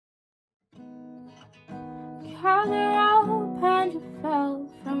gather up and you fell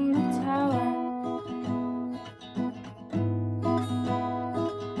from the tower.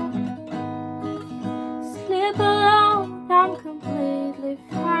 Sleep alone, I'm completely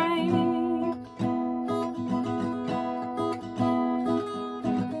fine.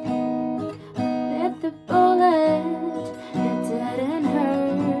 With the bullet, it didn't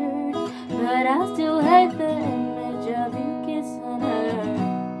hurt, but I still hate the image of you kissing her.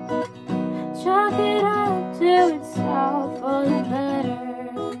 Chalk it up till it's all for the better.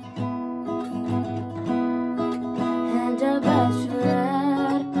 And I bet you're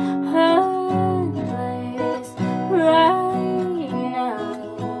at her place right now,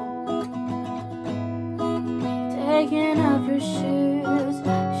 taking off her shoes,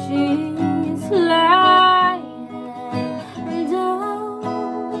 she's lying down.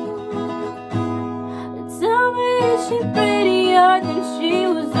 Tell me, is she prettier than she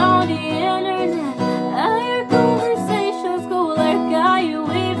was on the internet? Are your conversations cool, like are you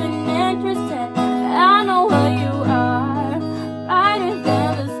even interested? I know what you are, brighter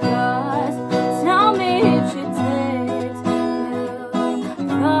than the stars. Tell me if she takes you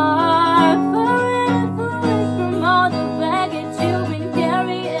far, far enough away from all the baggage you've been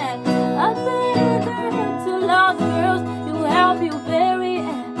carrying. I bet her head to all the girls you help you bury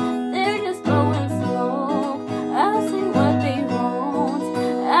it. They're just blowing smoke, I see what they want.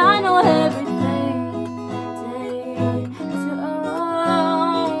 I know everything they do.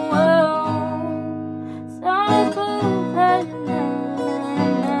 Some people that you know.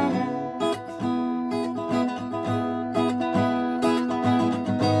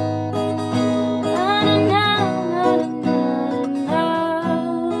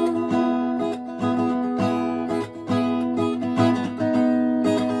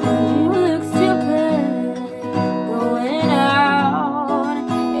 You look stupid going out.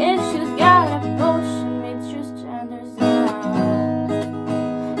 If she's got a potion, it's just genders now.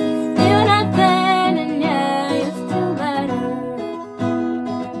 Feel nothing, and yeah, you still better.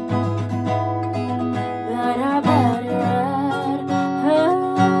 But I better at her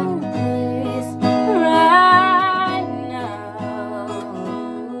place right now.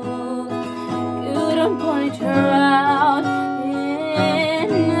 Couldn't point her out in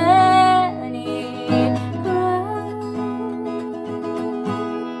any crowd.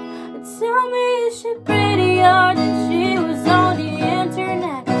 Tell me, is she prettier than she was on the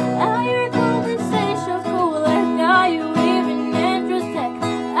internet? Are your conversations cool, like are you even interested?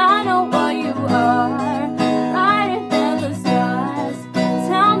 I know what you are, brighter than the stars.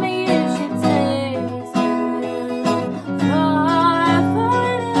 Tell me if she takes you far, far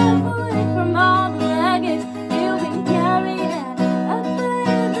enough away from all the baggage you've been carrying. I bet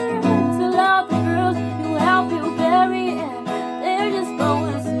her head to all the girls who help you bury it. They're just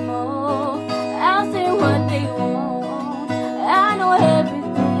blowing smoke, I'll say what they want. I know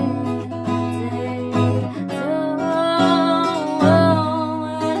everything they do.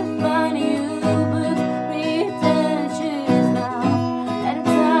 When I find you look pretentious now. At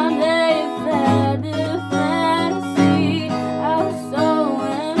the time they fed the fantasy, I was so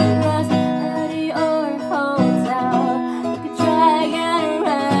impressed at your hotel. You could drag and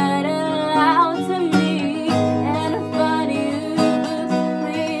read it out to me, and I find you look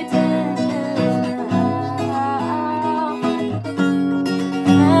pretentious now.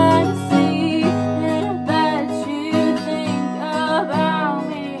 Fantasy, and I bet you think about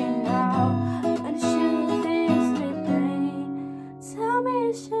me now when you should be sleeping. Tell me,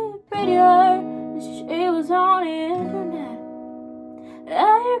 is she prettier than she was on the internet?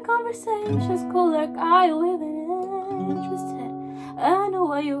 Are your conversations cool, like are you even interested? I know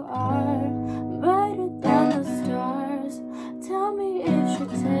what you are, brighter than the stars. Tell me if she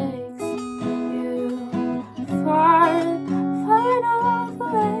takes you far, far enough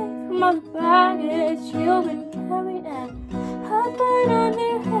away from all the baggage you've been carrying. I've been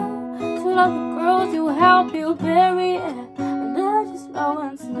under hell to all the girls who help you bury it.